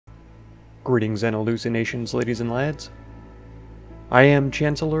Greetings and hallucinations, ladies and lads. I am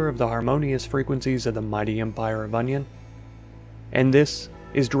Chancellor of the harmonious frequencies of the mighty Empire of Onion, and this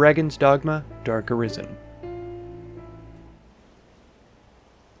is Dragon's Dogma, Dark Arisen.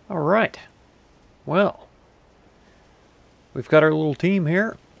 Alright, well, we've got our little team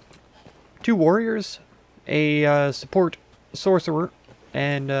here. 2 warriors, a support sorcerer,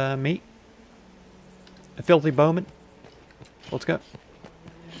 and me, a filthy bowman. Let's go.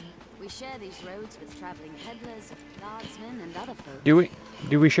 We share these roads with traveling peddlers, guardsmen, and other folk. Do we?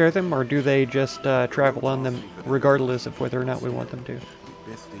 Do we share them, or do they just travel on them regardless of whether or not we want them to?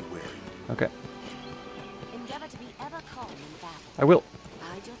 Okay. Endeavor to be ever calm in battle. I will.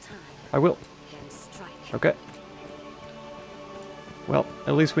 Bide your time. I will. Then strike. Okay. Well,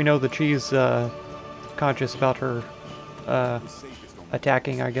 at least we know that she's conscious about her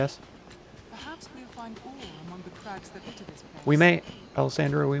attacking, I guess. Perhaps we'll find ore among the crags that litter this place. We may,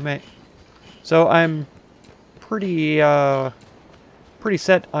 Alessandro, we may. So I'm pretty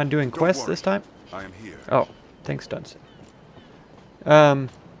set on doing quests this time. I am here. Oh, thanks, Dunson. There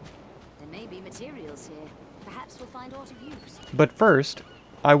may be materials here. Perhaps we'll find ore of use. But first,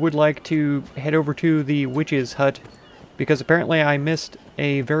 I would like to head over to the witch's hut, because apparently I missed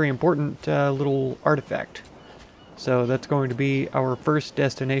a very important little artifact. So that's going to be our first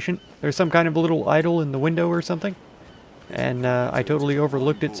destination. There's some kind of a little idol in the window or something, and I totally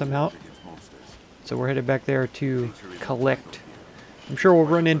overlooked it somehow. So we're headed back there to collect. I'm sure we'll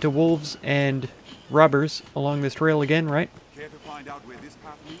run into wolves and robbers along this trail again, right?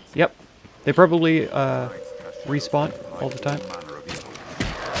 Yep. They probably respawn all the time.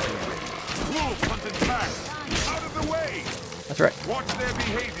 That's right. Watch their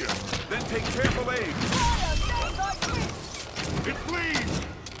behavior, then take careful aim. It flees.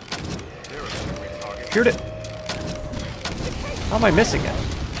 Shoot it. How am I missing it?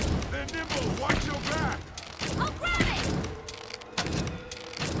 They're nimble. Watch your back. I'll grab it.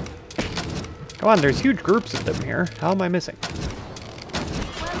 Come on, there's huge groups of them here. How am I missing? Well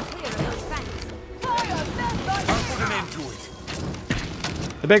clear of those fangs. I'll put an end to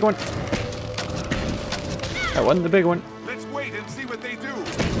it. The big one. That wasn't the big one. Let's wait and see what they do.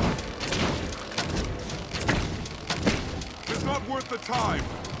 It's not worth the time.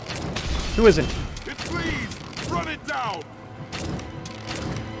 Who isn't? It flees. Run it down.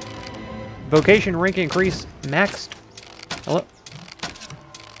 Vocation rank increase maxed. Hello?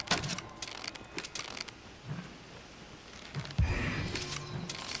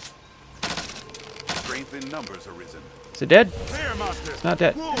 Strength in numbers arisen. Is it dead? There, master. It's not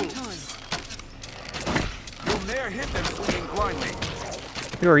dead. Wolves. You'll ne'er hit them swinging blindly.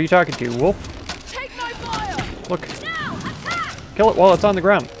 Who are you talking to, Wolf? Take my fire! Look. Now, attack! Kill it while it's on the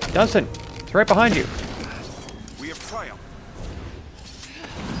ground. Dunstan, it's right behind you. We have triumphed.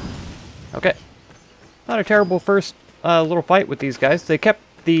 Okay. Not a terrible first little fight with these guys. They kept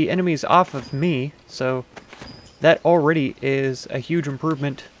the enemies off of me, so that already is a huge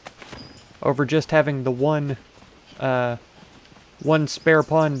improvement over just having the one spare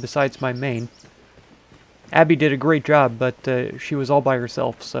pawn besides my main. Abby did a great job, but she was all by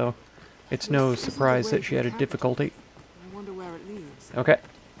herself, so it's no surprise that she had a difficulty. I wonder where it leads. Okay.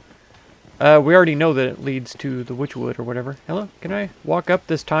 We already know that it leads to the Witchwood or whatever. Hello? Can I walk up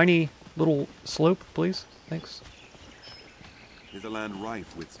this tiny little slope, please? Thanks. Is a land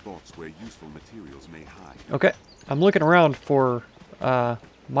rife with spots where useful materials may hide. Okay. I'm looking around for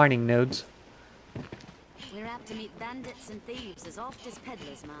mining nodes. We're apt to meet bandits and thieves as oft as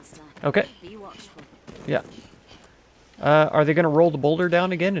peddlers, master. Okay. Be watchful. Yeah. Are they going to roll the boulder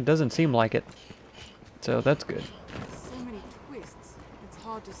down again? It doesn't seem like it. So that's good. So many twists. It's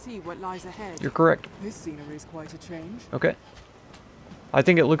hard to see what lies ahead. You're correct. This scenery is quite a change. Okay. I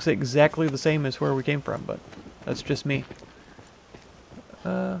think it looks exactly the same as where we came from, but that's just me.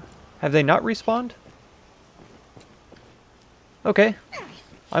 Have they not respawned? Okay.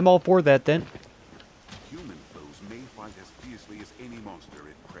 I'm all for that then. Human foes may fight as fiercely as any monster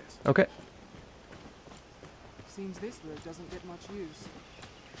if pressed. Okay. Seems this road doesn't get much use.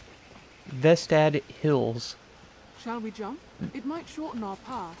 Vestad Hills. Shall we jump? It might shorten our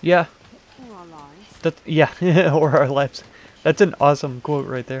path. Yeah. Or our lives. Yeah, or our lives. That's an awesome quote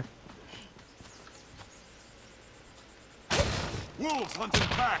right there. Wolves hunt in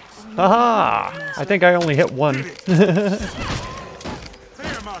packs. Haha! I think I only hit one. There,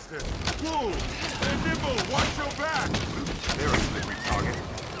 master. Wolves. They're nimble. Watch your back. They're a slippery target.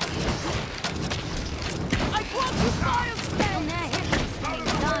 I want to fire! Down there, hit them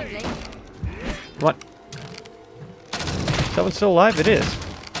swinging blindly. What? Is that one still alive? It is.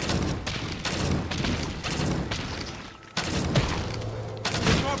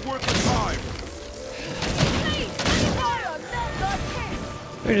 It's not not worth the time.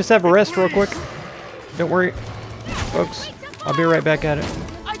 Let me just have a rest real quick. Don't worry, folks. I'll be right back at it.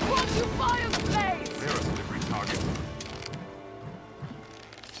 I brought you fire's blades! They're a slippery target.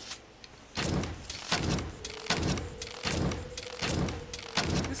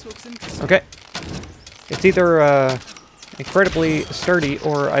 This looks interesting. Okay. It's either incredibly sturdy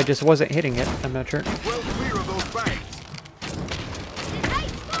or I just wasn't hitting it. I'm not sure. Well clear of those banks.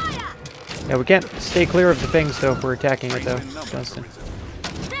 Yeah, we can't stay clear of the things though if we're attacking it though, Dunstan.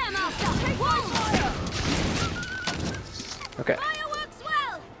 Okay.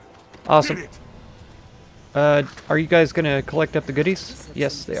 Awesome. Did it. Are you guys gonna collect up the goodies?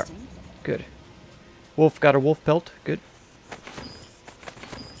 Yes, they are. Good. Wolf got a wolf pelt. Good.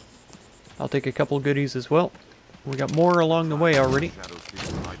 I'll take a couple goodies as well. We got more along the way already. Shadows hid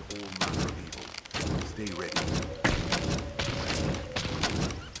behind all manner of evil. Stay ready.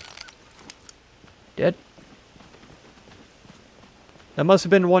 Dead. That must have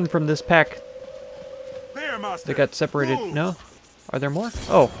been one from this pack There, Master. that got separated. Move. No? Are there more?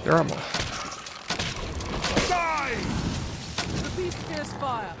 Oh, there are more. Die! The beast fears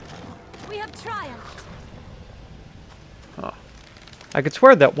fire. We have triumphed. Oh. I could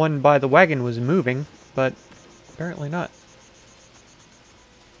swear that one by the wagon was moving, but apparently not.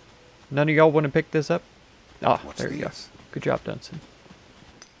 None of y'all want to pick this up? Ah, What's there you go. this? Good job, Dunstan.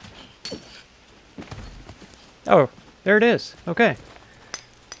 Oh, there it is. Okay.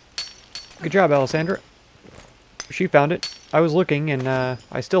 Good job, Alessandra. She found it. I was looking and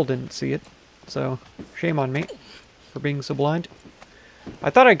I still didn't see it. So, shame on me for being so blind. I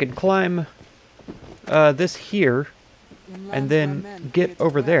thought I could climb this here In and lands then where men get fear to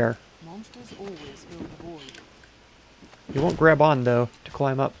over dwell, there. Monsters always fill the void. You won't grab on, though, to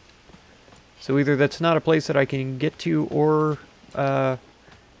climb up. So either that's not a place that I can get to, or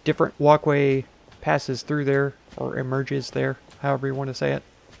different walkway passes through there, or emerges there, however you want to say it.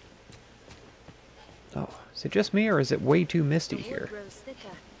 Oh, is it just me, or is it way too misty The wood here? grows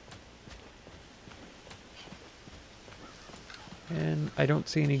thicker. And I don't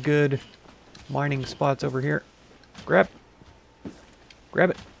see any good mining spots over here. Grab. Grab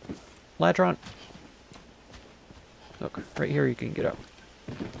it. Latron. Look, right here you can get up.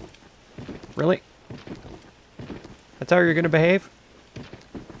 Really? That's how you're going to behave?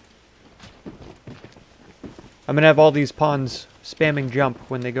 I'm going to have all these pawns spamming jump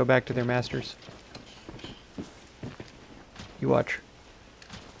when they go back to their masters. You watch.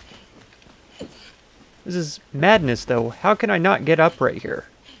 This is madness, though. How can I not get up right here?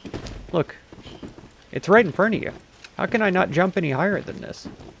 Look. It's right in front of you. How can I not jump any higher than this?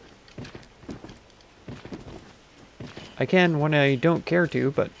 I can when I don't care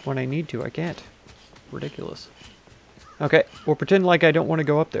to, but when I need to, I can't. Ridiculous. Okay, we'll pretend like I don't want to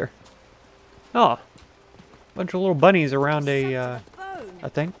go up there. Oh. Bunch of little bunnies around a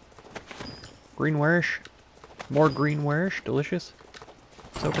thing. Greenwarish. More greenwarish. Delicious.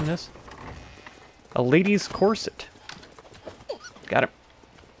 Let's open this. A lady's corset. Got it.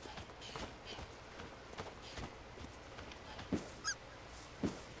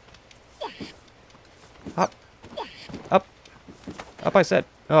 Up. Up. Up, I said.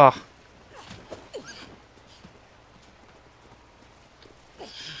 Ugh.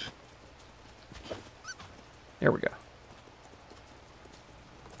 There we go.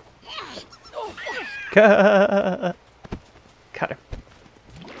 Got him.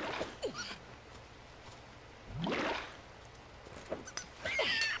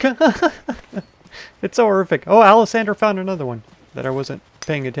 It's so horrific. Oh, Alessandra found another one that I wasn't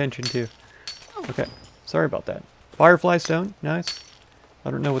paying attention to. Okay, sorry about that. Firefly stone, nice.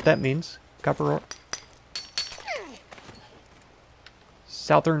 I don't know what that means. Copper ore.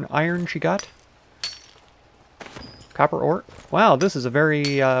 Southern iron she got. Copper ore. Wow, this is a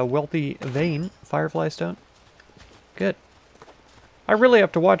very wealthy vein. Firefly stone. Good. I really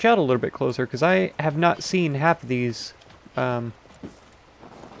have to watch out a little bit closer because I have not seen half of these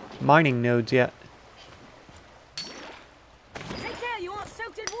mining nodes yet. Take care, you aren't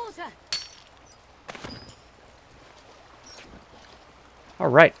soaked in water.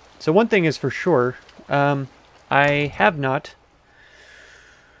 Alright, so one thing is for sure, I have not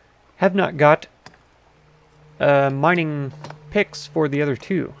got mining picks for the other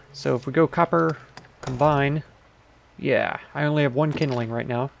two. So if we go copper, combine, yeah, I only have one kindling right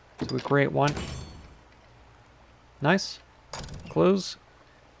now, so we create one. Nice. Close.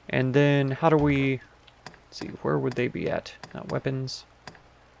 And then how do we, let's see, where would they be at? Not weapons,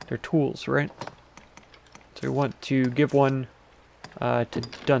 they're tools, right? So we want to give one to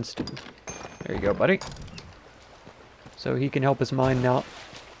Dunstan. There you go, buddy. So he can help us mine now.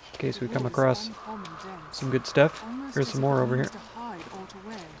 case we come across some good stuff. Here's some more over here.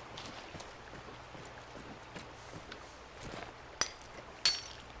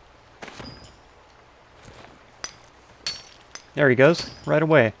 There he goes, right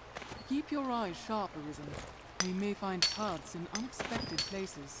away. Keep your eyes sharp, Arisen. We may find paths in unexpected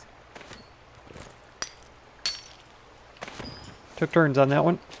places. Took turns on that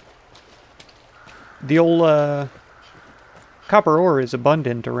one. The old copper ore is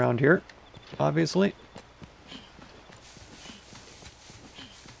abundant around here, obviously.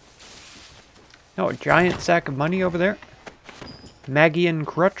 Oh, a giant sack of money over there. Magian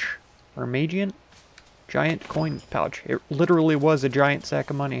crutch, or Magian. Giant coin pouch. It literally was a giant sack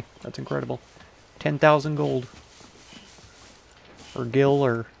of money. That's incredible. 10,000 gold. Or gil,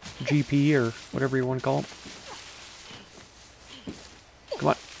 or GP, or whatever you want to call them. Come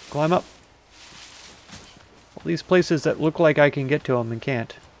on, climb up. All these places that look like I can get to them and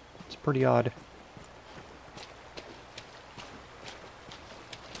can't. It's pretty odd.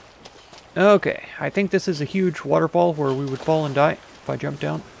 Okay, I think this is a huge waterfall where we would fall and die if I jump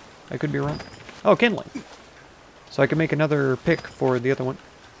down. I could be wrong. Oh, kindling. So I can make another pick for the other one.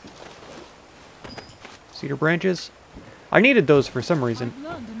 Cedar branches. I needed those for some reason. I've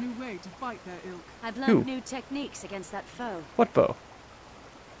learned a new way to fight their ilk. I've learned new techniques against that foe. What foe?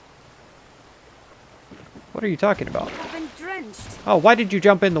 What are you talking about? I've been drenched. Oh, why did you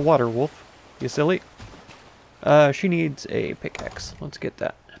jump in the water, wolf? You silly. She needs a pickaxe. Let's get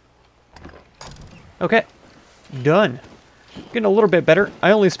that. Okay. Done. Getting a little bit better.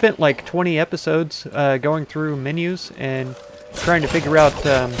 I only spent like 20 episodes going through menus and trying to figure out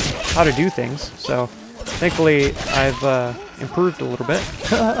how to do things. So, thankfully, I've improved a little bit.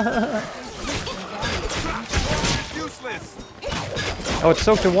 Oh, it's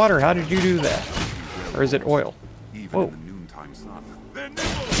soaked in water. How did you do that? Or is it oil? Whoa. In the noontime sun. They're nimble!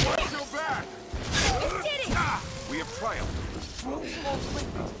 Watch your back! We have triumphed.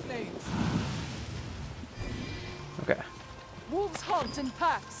 Okay. Wolves hunt in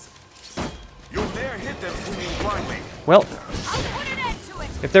packs. You'll dare hit them swimming blindly. Well, I'll put an end to it.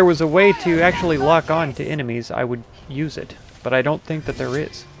 if there was a way to actually lock on to enemies, I would use it. But I don't think that there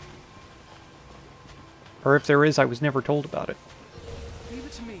is. Or if there is, I was never told about it. Leave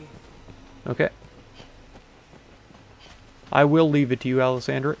it to me. Okay. I will leave it to you,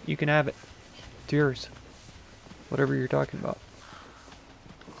 Alessandra. You can have it. It's yours. Whatever you're talking about.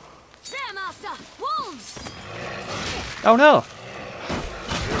 There, Master! Wolves! Oh no!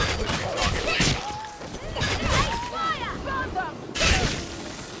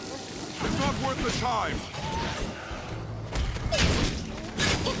 It's not worth the time.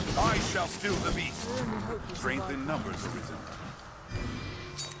 I shall still the beast. Strength in numbers, Arisen.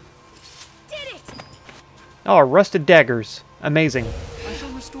 Did it! Oh, rusted daggers. Amazing. I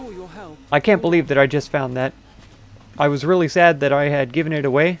shall restore your health. I can't believe that I just found that. I was really sad that I had given it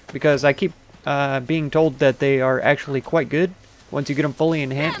away, because I keep being told that they are actually quite good once you get them fully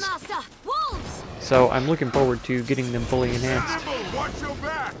enhanced. There, Master! Wolves! So I'm looking forward to getting them fully enhanced. Watch your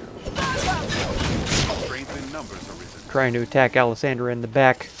back. Strength in numbers, Arisen. Trying to attack Alessandra in the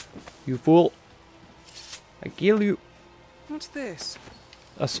back. You fool. I kill you. What's this?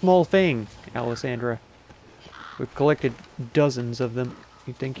 A small thing, Alessandra. We've collected dozens of them.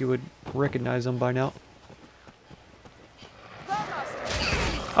 You'd think you would recognize them by now.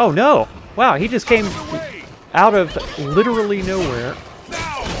 Oh no! Wow, he just came out of literally nowhere.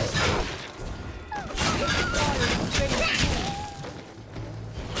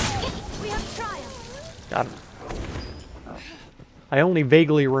 We have triumphed. Got him. I only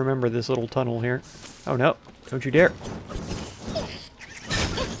vaguely remember this little tunnel here. Oh no, don't you dare.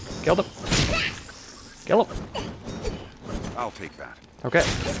 Killed him. Kill him. I'll take that. Okay,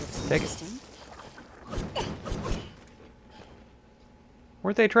 take it.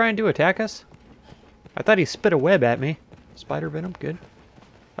 Weren't they trying to attack us? I thought he spit a web at me. Spider venom, good.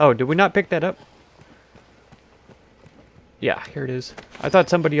 Oh, did we not pick that up? Yeah, here it is. I thought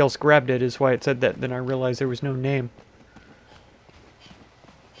somebody else grabbed it, is why it said that. Then I realized there was no name.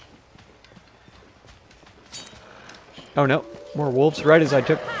 Oh no, more wolves right as I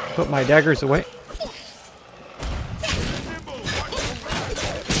put my daggers away.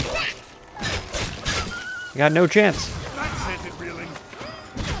 Got no chance. That sent it reeling.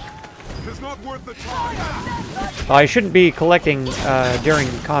 It's not worth the time. I shouldn't be collecting during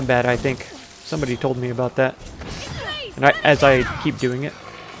combat, I think. Somebody told me about that. And as I keep doing it.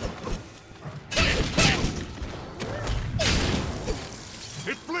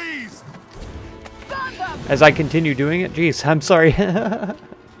 It flees. As I continue doing it. Jeez, I'm sorry.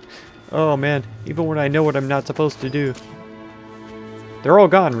 Oh man, even when I know what I'm not supposed to do. They're all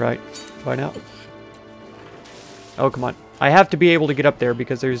gone, right? By now. Oh, come on. I have to be able to get up there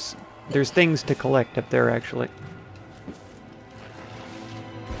because there's things to collect up there, actually.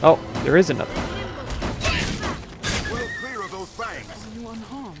 Oh, there is another. Well clear of those fangs. Are you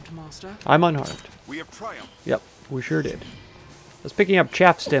unharmed, Master? I'm unharmed. We have triumphed. Yep, we sure did. I was picking up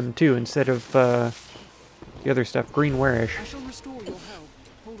chaff stem, too, instead of the other stuff. Green warish. I shall restore your health.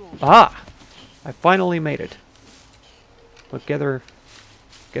 Hold on. Ah! I finally made it. Look, gather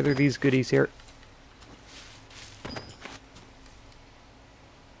these goodies here.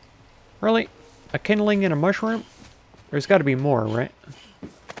 Really? A kindling and a mushroom? There's got to be more, right?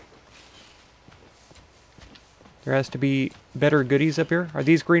 There has to be better goodies up here. Are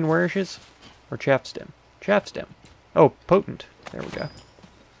these green warishes? Or chaff stem? Chaff stem. Oh, potent. There we go.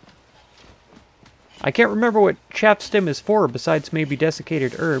 I can't remember what chaff stem is for besides maybe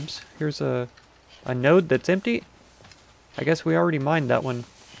desiccated herbs. Here's a node that's empty. I guess we already mined that one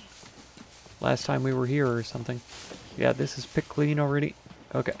last time we were here or something. Yeah, this is picked clean already.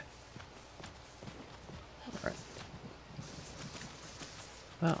 Okay. Alright.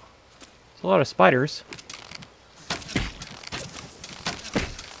 Wow. There's a lot of spiders.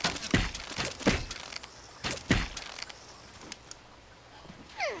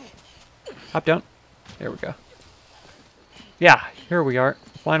 Hop down. There we go. Yeah, here we are.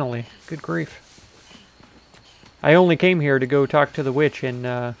 Finally. Good grief. I only came here to go talk to the witch,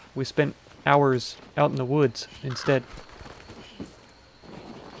 and we spent hours out in the woods instead.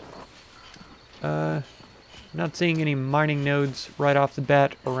 Not seeing any mining nodes right off the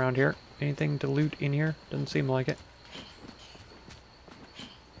bat around here. Anything to loot in here? Doesn't seem like it.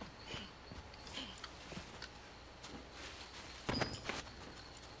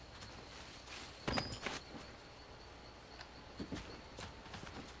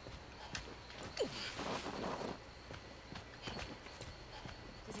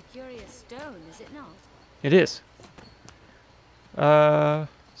 It's a curious stone, is it not? It is.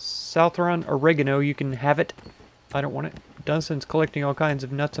 Southron oregano, you can have it. I don't want it. Dunstan's collecting all kinds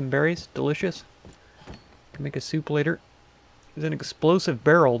of nuts and berries. Delicious. Can make a soup later. There's an explosive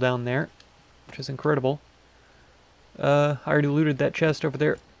barrel down there, which is incredible. I already looted that chest over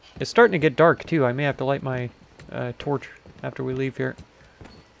there. It's starting to get dark, too. I may have to light my torch after we leave here.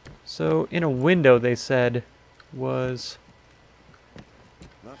 So, in a window, they said, was...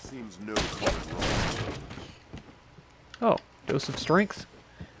 That seems no common wrong. Oh, dose of strength.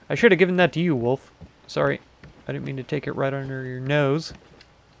 I should have given that to you, Wolf. Sorry. I didn't mean to take it right under your nose.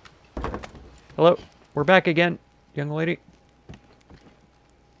 Hello. We're back again, young lady.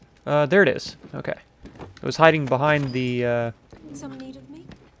 There it is. Okay. It was hiding behind the, Some need of me?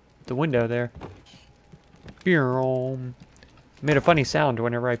 the window there. Made a funny sound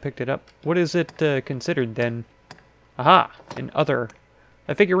whenever I picked it up. What is it considered then? Aha! An other.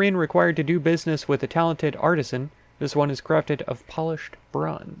 A figurine required to do business with a talented artisan. This one is crafted of polished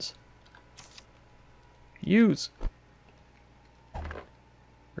bronze. Use.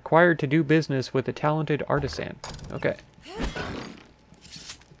 Required to do business with a talented artisan. Okay.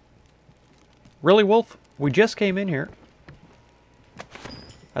 Really, Wolf? We just came in here.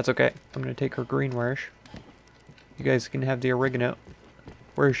 That's okay. I'm going to take her green warish. You guys can have the oregano.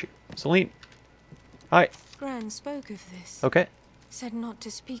 Where is she? Celine. Hi. Gran spoke of this. Okay. Said not to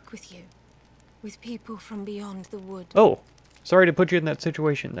speak with you. With people from beyond the wood. Oh. Sorry to put you in that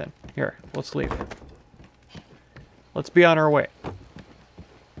situation then. Here, let's leave. Let's be on our way.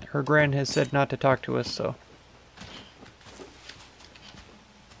 Her gran has said not to talk to us, so...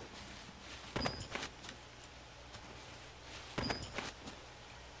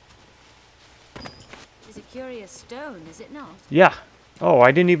 It's a curious stone, is it not? Yeah. Oh,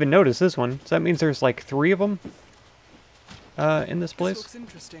 I didn't even notice this one. So that means there's like 3 of them in this This place. looks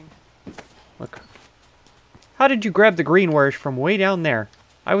interesting. Look. How did you grab the green warish from way down there?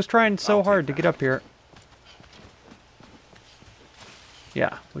 I was trying so hard to get up here.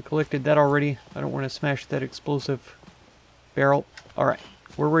 Yeah, we collected that already. I don't want to smash that explosive barrel. Alright,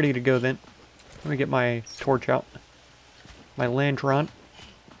 we're ready to go then. Let me get my torch out. My lantern.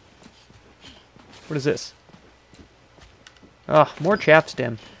 What is this? Ah, more chaff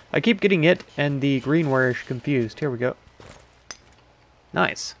stem. I keep getting it and the green warish confused. Here we go.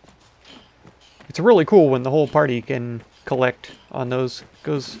 Nice. It's really cool when the whole party can collect on those.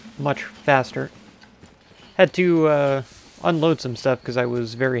 Goes much faster. Had to unload some stuff because I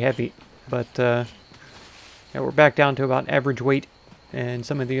was very heavy. But yeah, we're back down to about average weight. And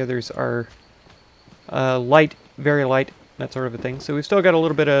some of the others are light, very light, that sort of a thing. So we've still got a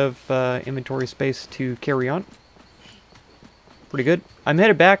little bit of inventory space to carry on. Pretty good. I'm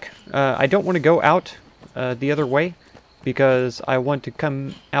headed back. I don't want to go out the other way. because I want to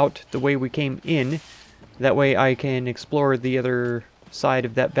come out the way we came in. That way I can explore the other side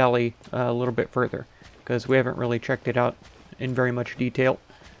of that valley a little bit further, because we haven't really checked it out in very much detail.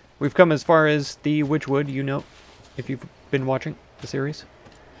 We've come as far as the Witchwood, you know, if you've been watching the series.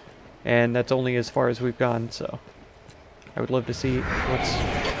 And that's only as far as we've gone, so I would love to see what's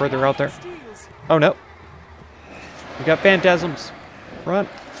further out there. Oh no! We got phantasms! Run!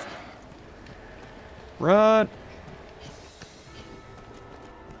 Run!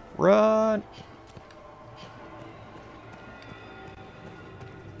 Run!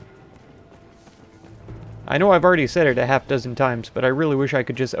 I know I've already said it a half dozen times, but I really wish I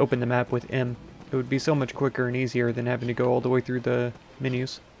could just open the map with M. It would be so much quicker and easier than having to go all the way through the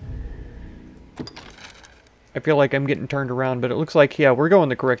menus. I feel like I'm getting turned around, but it looks like, yeah, we're going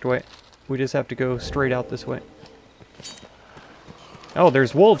the correct way. We just have to go straight out this way. Oh,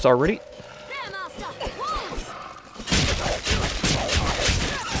 there's wolves already. There, Master! Wolves!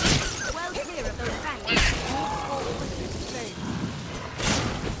 Well clear of those fangs.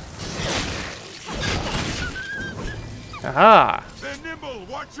 Aha! They're nimble.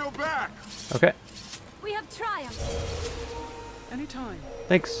 Watch your back. Okay. We have triumphed. Anytime.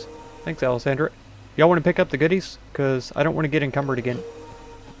 Thanks. Thanks, Alessandra. Y'all want to pick up the goodies? Because I don't want to get encumbered again.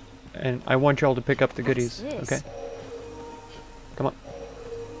 And I want y'all to pick up the goodies. What's this? Okay? Come on.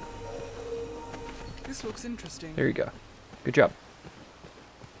 This looks interesting. There you go. Good job.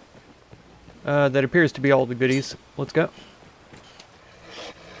 That appears to be all the goodies. Let's go.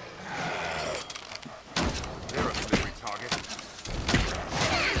 They're a slippery target.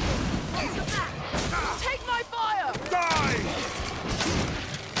 Take my fire! Die!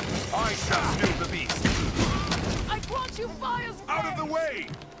 I shall slew the beast. I grant you fire's Out of the way!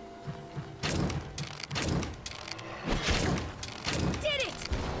 Did it!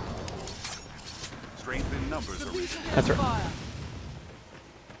 Strength in numbers, Arisen. That's right. Fire.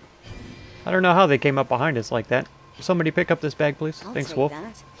 I don't know how they came up behind us like that. Somebody pick up this bag, please. I'll Thanks, take Wolf.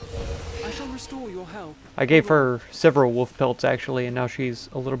 that. I shall restore your help. I gave her several wolf pelts, actually, and now she's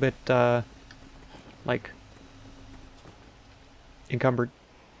a little bit, like, encumbered.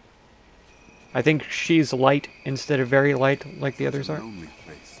 I think she's light instead of very light, like the others are. Lonely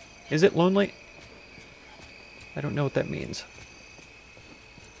place. Is it lonely? I don't know what that means.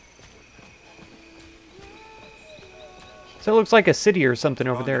 So it looks like a city or something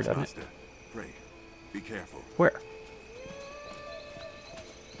over there, doesn't it? Master, pray. Be careful. Where?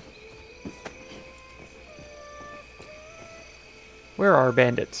 Where are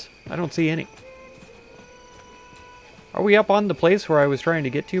bandits? I don't see any. Are we up on the place where I was trying to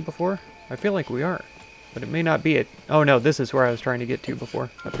get to before? I feel like we are. But it may not be it. Oh no, this is where I was trying to get to before.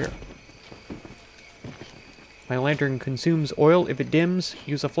 Up here. My lantern consumes oil. If it dims,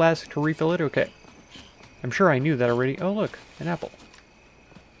 use a flask to refill it. Okay. I'm sure I knew that already. Oh look, an apple.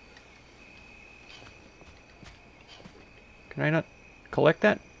 Can I not collect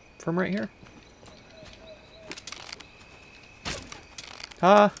that from right here?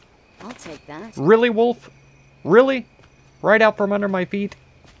 I'll take that. Really, Wolf? Really? Right out from under my feet?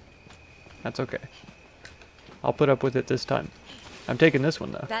 That's okay. I'll put up with it this time. I'm taking this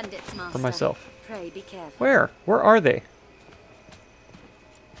one, though. Bandits, Master. For myself. Pray be careful. Where? Where are they?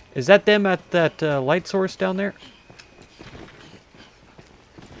 Is that them at that light source down there?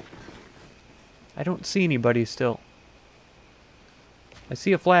 I don't see anybody still. I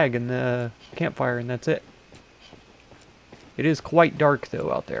see a flag in the campfire, and that's it. It is quite dark,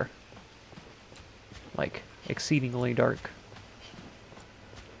 though, out there. Like, exceedingly dark.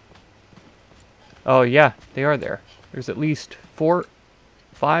 Oh, yeah, they are there. There's at least 4,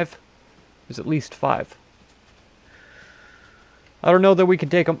 5. There's at least 5. I don't know that we can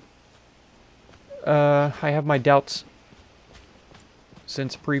take them. I have my doubts.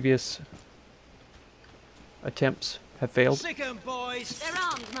 Since previous attempts have failed. Sick 'em, boys! They're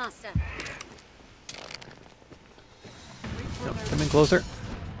armed, Master. No, come in closer.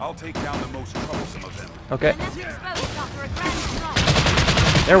 I'll take down the most troublesome of them. Okay. They're left exposed after a grand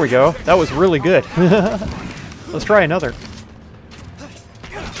strike. There we go. That was really good. Let's try another.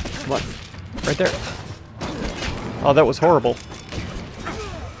 Come on. Right there. Oh, that was horrible.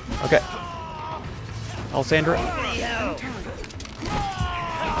 Okay. Alessandra.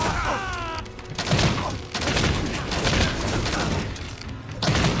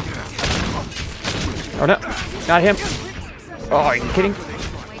 Oh no. Got him. Oh, are you kidding?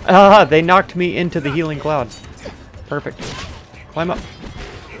 Ah, they knocked me into the healing cloud. Perfect. Climb up.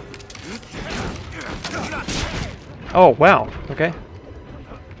 Oh, wow. Okay.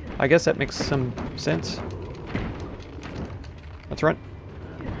 I guess that makes some sense. Let's run.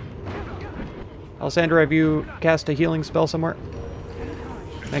 Alessandra, have you cast a healing spell somewhere?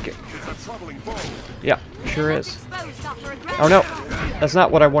 Thank you. Yeah, sure is. Oh no, that's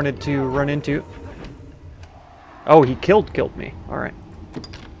not what I wanted to run into. Oh, he killed me. Alright.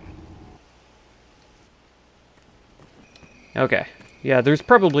 Okay. Yeah, there's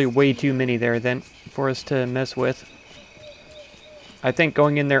probably way too many there then for us to mess with. I think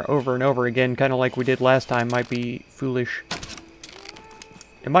going in there over and over again, kind of like we did last time, might be foolish.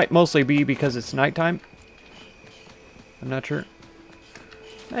 It might mostly be because it's nighttime. I'm not sure.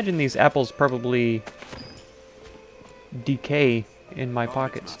 Imagine these apples probably decay in my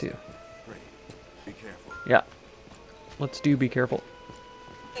pockets too. Be careful. Yeah. Let's be careful.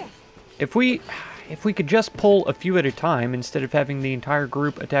 If we could just pull a few at a time instead of having the entire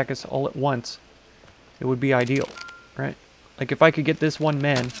group attack us all at once, it would be ideal, right? Like if I could get this one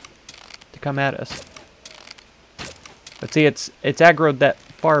man to come at us. But see, it's aggroed that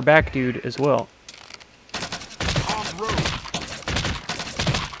far back dude as well.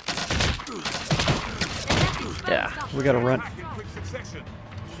 Yeah, we gotta run.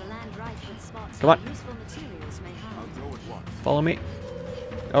 Come on. Follow me.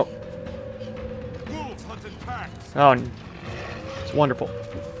 Oh. Oh, it's wonderful.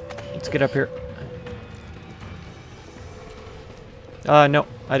 Let's get up here. No,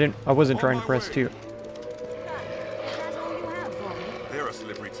 I wasn't trying to press 2. They're a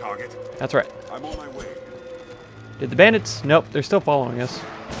slippery target. That's right. I'm on my way. Did the bandits? Nope, they're still following us.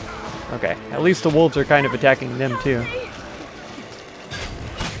 Okay, at least the wolves are kind of attacking them too.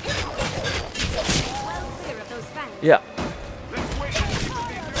 Yeah.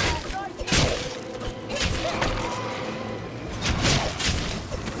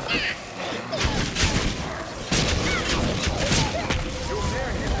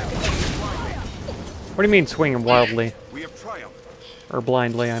 What do you mean swinging wildly? We have triumphed. Or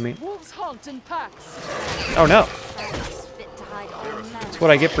blindly, I mean. Wolves hunt in packs. Oh no! That's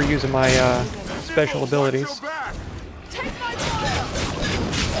what I get for using my special abilities. Take my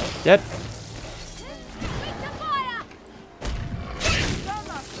fire. Dead.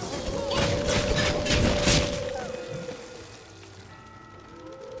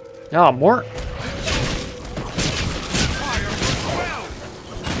 Oh, more?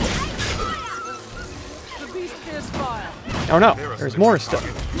 The beast fears fire. Oh no, there's more stuff.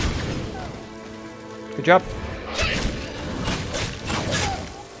 Good job.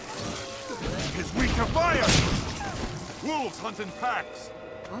 It's weak to fire. Wolves hunt in packs.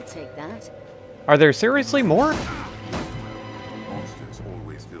 I'll take that. Are there seriously more? Monsters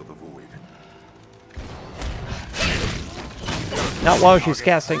always fill the void. Not while she's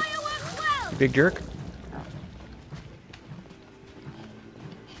casting. You big jerk.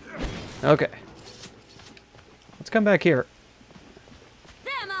 Okay. Let's come back here.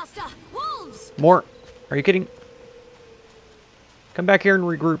 There, Master! Wolves! More. Are you kidding? Come back here and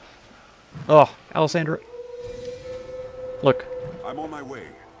regroup. Oh, Alessandra. Look. I'm on my way.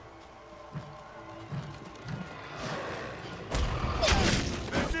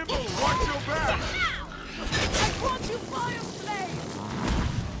 They're nimble. Watch your back. I brought you fire blades.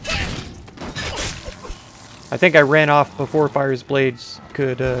 I think I ran off before Fire's Blades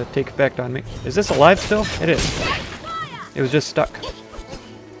could take effect on me. Is this alive still? It is. It was just stuck.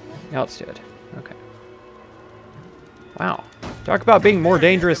 Now it's dead. Okay. Wow. Talk about being more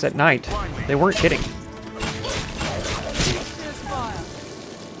dangerous at night. They weren't kidding.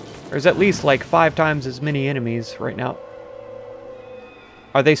 There's at least like 5 times as many enemies right now.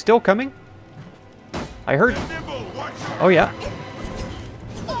 Are they still coming? I heard... Oh yeah.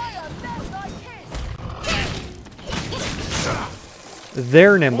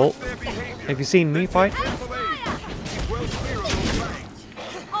 They're nimble. Have you seen me fight?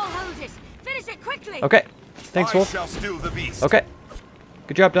 Okay. Thanks, Wolf. Okay.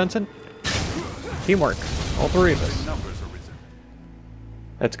 Good job, Dunson. Teamwork. All 3 of us.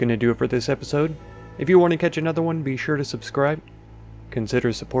 That's going to do it for this episode. If you want to catch another one, be sure to subscribe.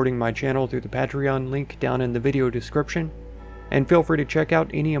 Consider supporting my channel through the Patreon link down in the video description. And feel free to check out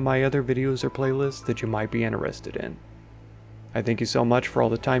any of my other videos or playlists that you might be interested in. I thank you so much for all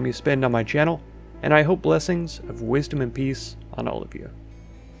the time you spend on my channel, and I hope blessings of wisdom and peace on all of you.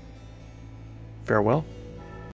 Farewell.